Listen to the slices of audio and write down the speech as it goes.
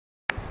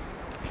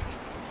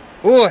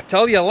Oh, I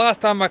tell you,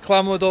 last time I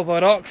clambered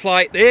over rocks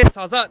like this,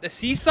 I was at the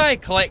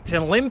seaside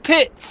collecting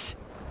limpets.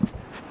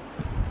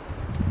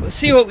 Let's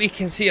see what we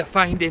can see of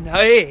finding.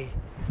 Hey,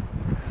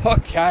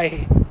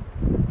 okay,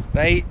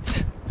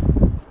 right.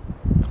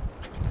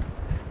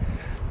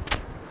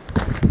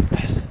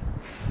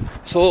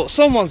 So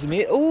someone's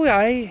made. Oh,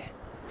 aye.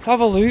 Let's have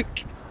a look.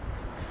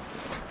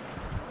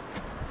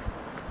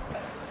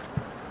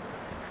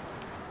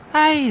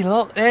 Hey,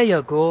 look, there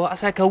you go.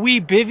 That's like a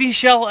wee bivvy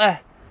shelter.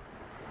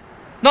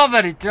 Not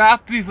very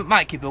draft proof, it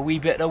might keep a wee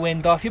bit of the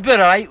wind off. You'd be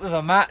alright with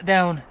a mat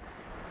down.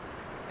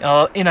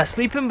 In a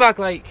sleeping bag,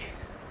 like.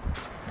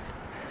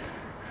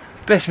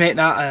 Best make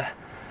that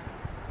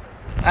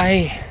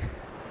aye.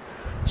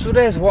 So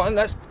there's one,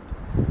 that's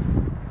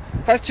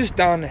just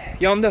down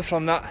yonder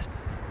from that.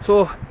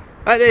 So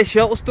at this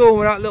shelter stone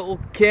with that little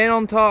cairn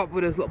on top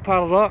with this little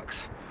pile of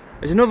rocks.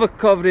 There's another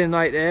covering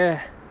right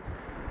there.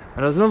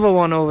 And there's another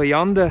one over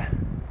yonder.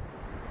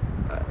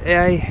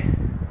 Aye.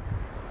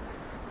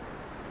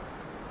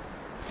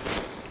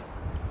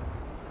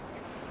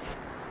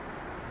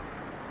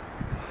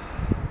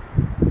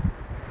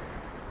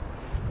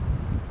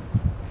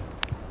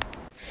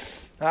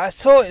 I was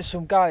talking to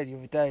some guy the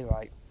other day,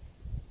 right,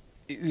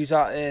 who's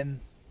at the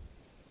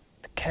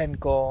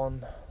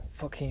Cairngorms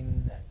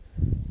fucking,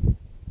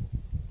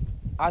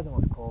 I don't know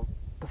what it's called,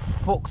 the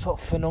fucked up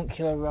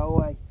funicular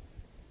railway.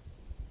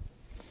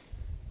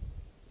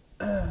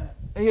 And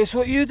he goes,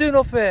 what are you doing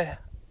up here?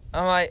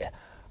 I'm like,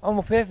 I'm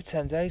up here for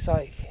 10 days,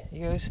 like,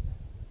 he goes,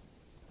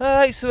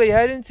 alright, so what are you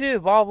heading to?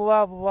 Blah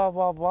blah blah blah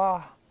blah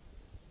blah.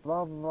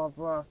 Blah blah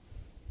blah.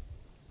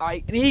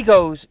 And he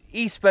goes,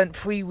 he spent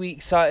 3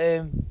 weeks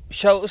at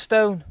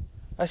Shelterstone.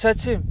 I said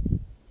to him,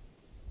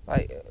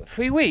 like,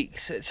 3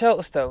 weeks at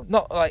Shelterstone?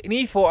 Not like, and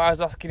he thought I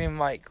was asking him,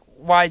 like,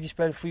 why did you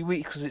spend 3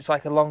 weeks? Because it's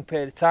like a long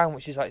period of time,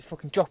 which is like, it's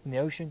fucking drop in the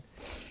ocean.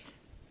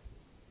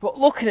 But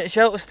looking at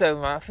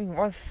Shelterstone, man, I think,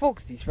 why the fuck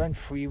did he spend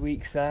 3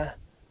 weeks there?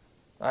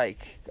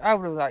 Like, I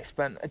would have like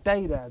spent a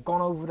day there,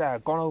 gone over there,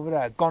 gone over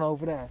there, gone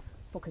over there,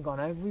 fucking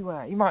gone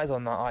everywhere. He might have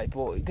done that, like,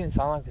 but it didn't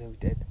sound like he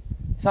did.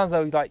 Sounds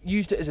like he like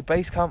used it as a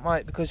base camp,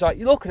 right? Because like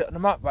you look at it on the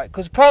map, right?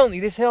 Because apparently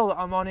this hill that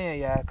I'm on here,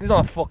 yeah, because it's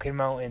not a fucking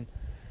mountain,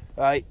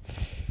 right?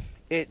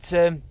 It's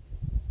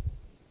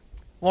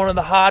one of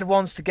the hard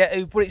ones to get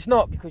to, but it's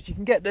not, because you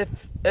can get the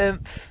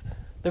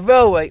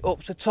railway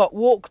up to the top,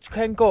 walk to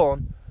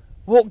Cairngorms,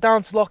 walk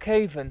down to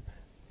Lockhaven,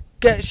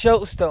 get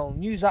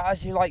Shelterstone, use that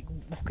as your like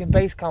fucking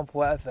base camp or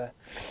whatever,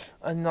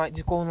 and like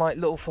just go on like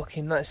little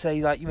fucking, let's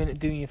say like you're into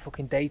doing your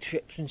fucking day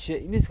trips and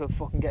shit. You need to go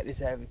fucking get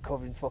this area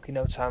covered in fucking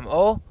no time at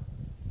all.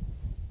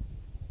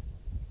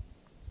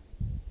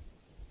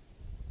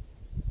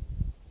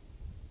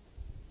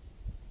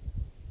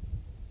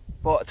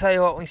 But I tell you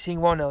what, when you see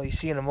one hill, you're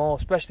seeing them all,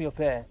 especially up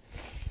here.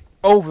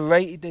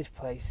 Overrated, this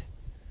place.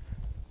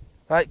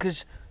 Right,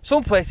 because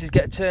some places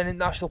get turned into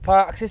national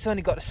parks. This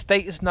only got the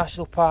status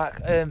national park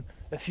a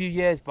few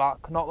years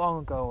back, not long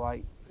ago,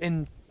 like,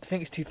 in, I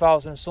think it's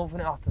 2000 or something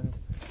it happened.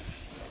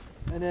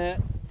 And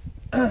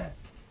you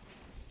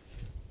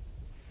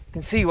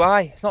can see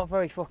why, it's not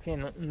very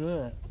fucking, I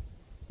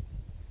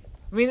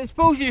mean, I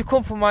suppose if you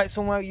come from like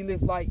somewhere you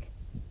live like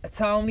a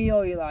townie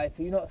all your life,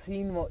 you're not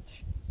seeing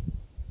much.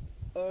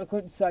 Or the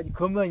countryside, you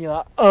come there and you're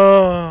like,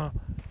 oh,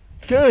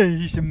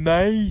 it's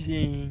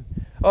amazing.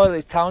 Oh,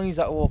 there's townies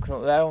that are walking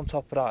up there on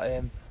top of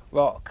that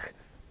rock.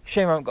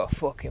 Shame I haven't got a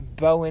fucking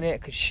bow in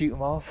it, could shoot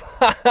them off.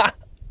 But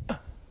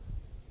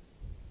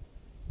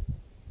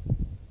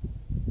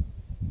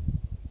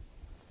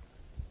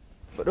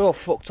they're all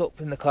fucked up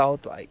in the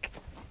cloud, like.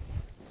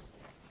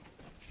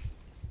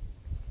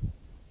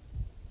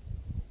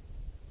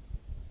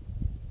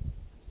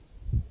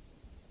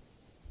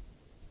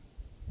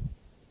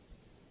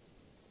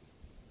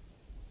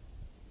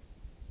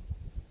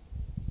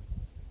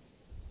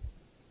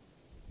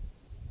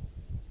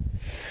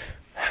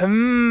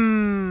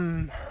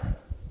 I'm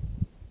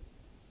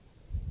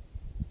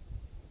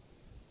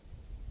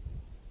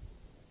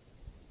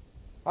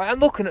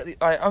looking at the,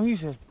 I'm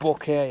using this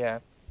book here, yeah.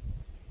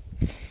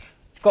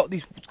 It's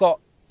got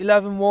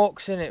 11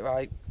 walks in it,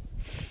 right?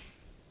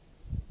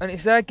 And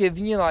it's there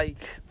giving you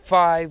like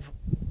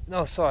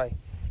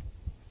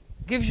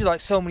gives you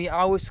like so many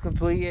hours to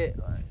complete it.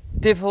 Like,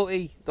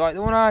 difficulty, like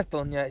the one I've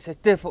done, yeah, it says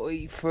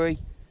difficulty 3.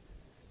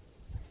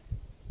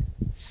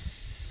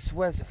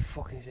 Where's the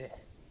fuck is it?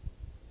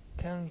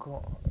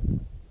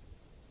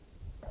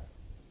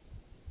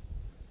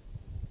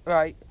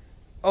 Right.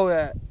 Oh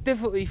yeah,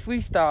 difficulty 3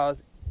 stars,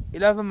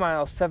 11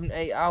 miles, 7 to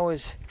 8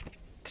 hours.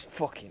 It's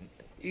fucking,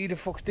 who the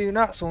fuck's doing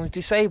that? Someone's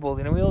disabled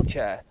in a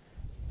wheelchair,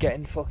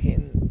 getting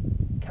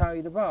fucking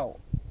carried about.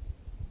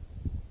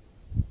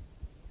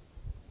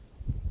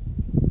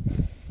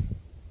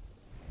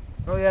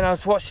 Oh yeah, and I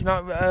was watching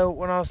that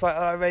when I was like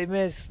at Ray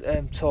Mears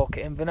talk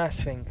at Inverness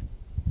thing.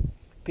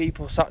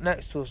 People sat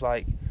next to us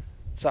like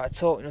started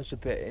talking to us a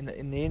bit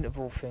in the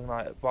interval thing,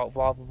 like about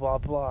blah blah blah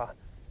blah.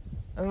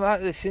 And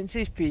like listening to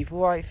these people,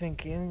 like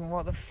thinking,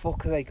 what the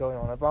fuck are they going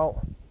on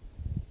about?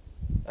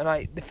 And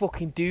like the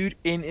fucking dude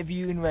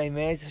interviewing Ray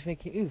Mays is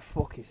thinking, who the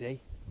fuck is he?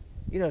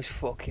 He knows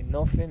fucking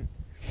nothing.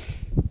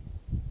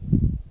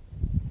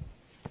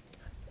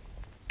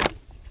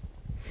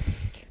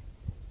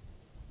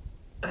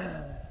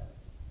 I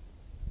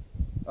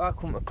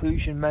come to the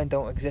conclusion men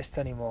don't exist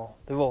anymore.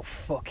 They're all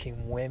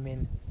fucking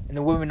women. And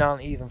the women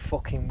aren't even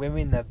fucking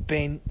women, they're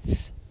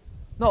bints.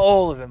 Not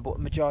all of them, but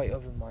the majority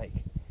of them, like.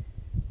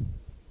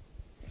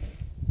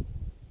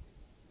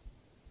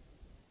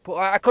 But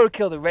I could have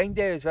killed a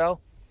reindeer as well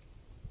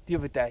the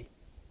other day.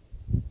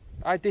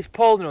 I had this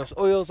poisonous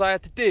oils I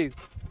had to do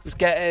was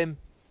get a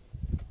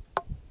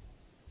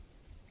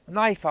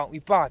knife out of my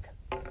bag,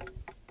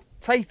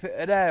 tape it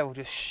to there, or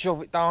just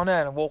shove it down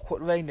there and walk up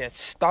the reindeer and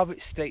stab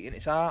it straight in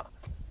its heart.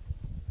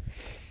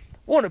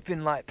 Wouldn't have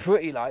been like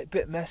pretty, like a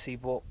bit messy,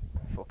 but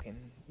fucking.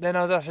 Then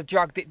I just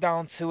dragged it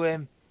down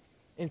to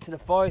into the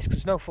forest because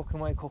there's no fucking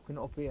way cooking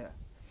it up here.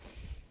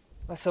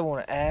 Unless I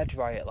want to air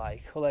dry it,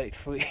 like, or let it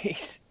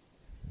freeze.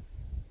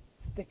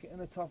 Stick it in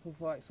the top of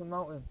like some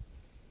mountain.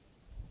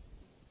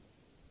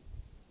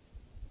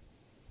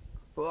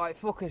 But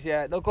like fuckers,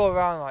 yeah, they'll go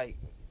around like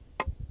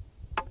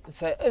and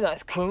say, oh,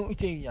 that's cool to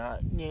do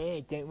that. Yeah,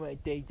 don't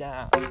want to do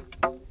that.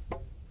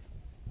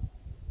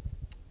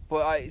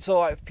 But like, it's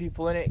alright for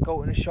people in it,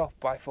 go in the shop,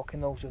 buy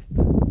fucking loads of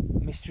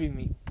mystery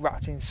meat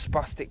wrapped in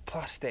spastic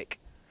plastic.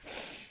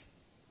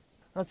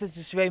 That's just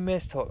this Ray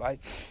Mays talk,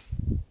 like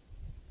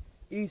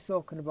he's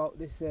talking about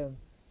this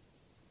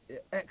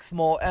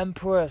Exmoor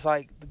Emperor's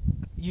like the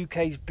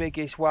UK's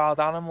biggest wild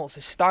animal, it's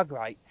a stag,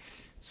 right?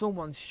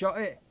 Someone shot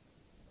it.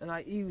 And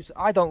like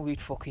I don't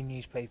read fucking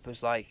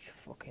newspapers, like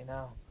fucking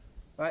hell.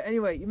 Right,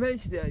 anyway, you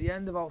mentioned it at the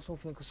end about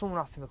something because someone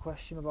asked him a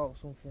question about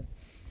something,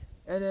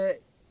 and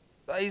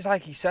it's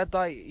like he said,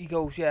 like he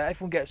goes, yeah,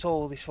 everyone gets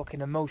all this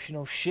fucking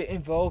emotional shit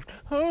involved.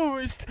 Oh,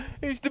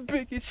 it's the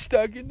biggest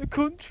stag in the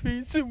country,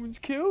 and someone's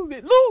killed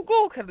it.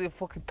 Look at the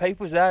fucking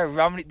papers there,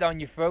 ramming it down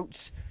your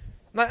throats.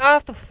 Like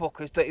half the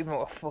fuckers don't even know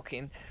what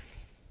fucking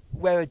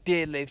where a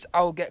deer lives.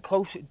 I'll get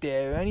close to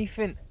deer or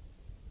anything.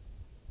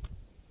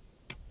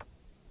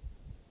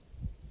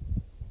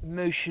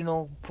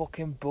 Emotional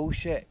fucking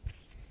bullshit.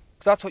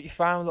 Because that's what you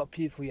find with a lot of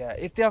people, yeah.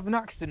 If they have an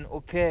accident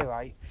up here,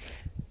 right,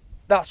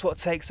 that's what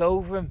takes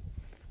over them.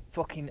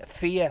 Fucking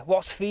fear.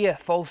 What's fear?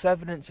 False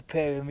evidence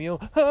appearing real.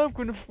 Oh, I'm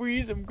gonna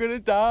freeze, I'm gonna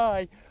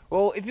die.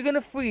 Well, if you're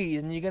gonna freeze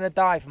and you're gonna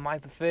die from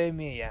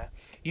hypothermia, yeah,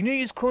 you knew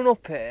you was coming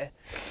up here,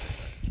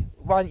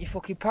 why don't you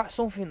fucking pack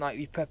something like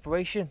with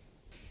preparation?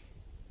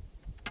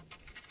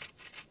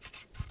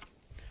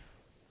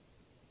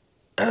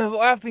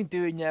 What I've been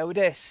doing, yeah, with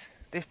this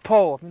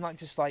pole, I've been like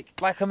just like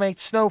I made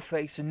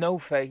Snowface and No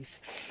Face.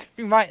 I've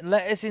been writing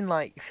letters in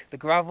like the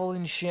gravel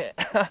and shit.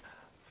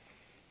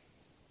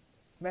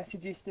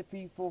 Messages to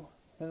people,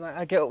 and like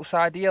I get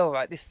upside the hill,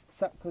 right? This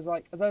because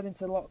like I go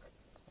into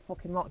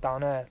fucking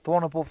lockdown there, the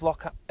one above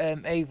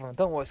Avon, I don't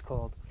know what it's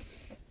called.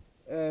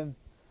 And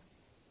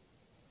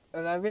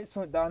I writ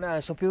something down there,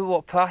 and some people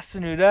walk past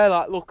and they're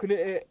like looking at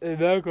it, and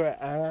they're going,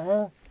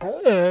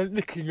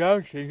 looking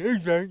around, saying,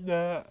 who's like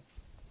that?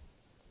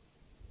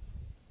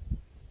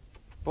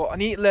 But I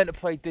need to learn to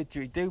play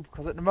didgeridoo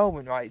because at the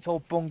moment, right, it's all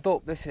bunged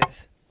up. This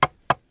is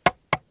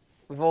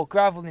with all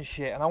gravel and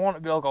shit, and I want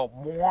to be able to go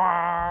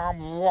wah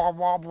wah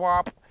wah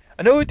wah.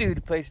 I know a dude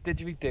who plays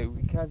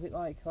didgeridoo because it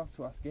like I have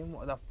to ask him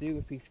what I'd have to do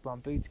with a piece of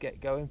bamboo to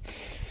get going.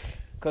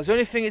 Because the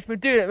only thing it's been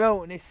doing at the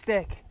moment with this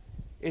stick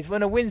is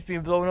when the wind's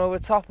been blowing over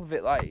the top of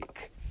it,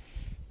 like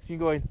it's been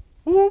going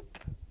whoop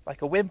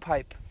like a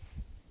windpipe.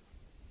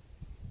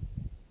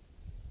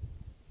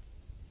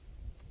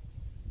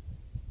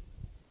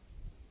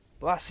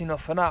 But that's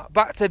enough for that.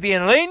 Back to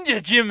being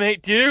Ranger Jim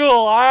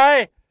McDougall,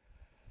 aye?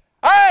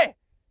 Aye!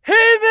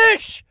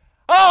 Hamish!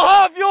 I'll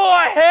have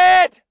your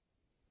head!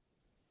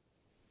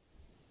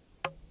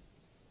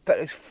 Bet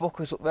those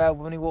fuckers up there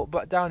when he walk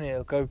back down here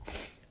will go,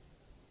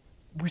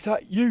 was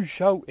that you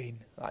shouting?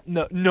 Like,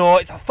 no,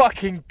 it's a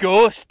fucking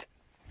ghost.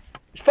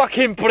 It's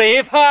fucking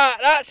Braveheart,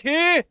 that's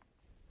who!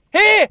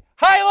 Hey,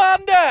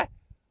 Highlander!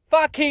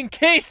 Fucking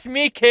kiss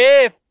me,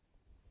 cave!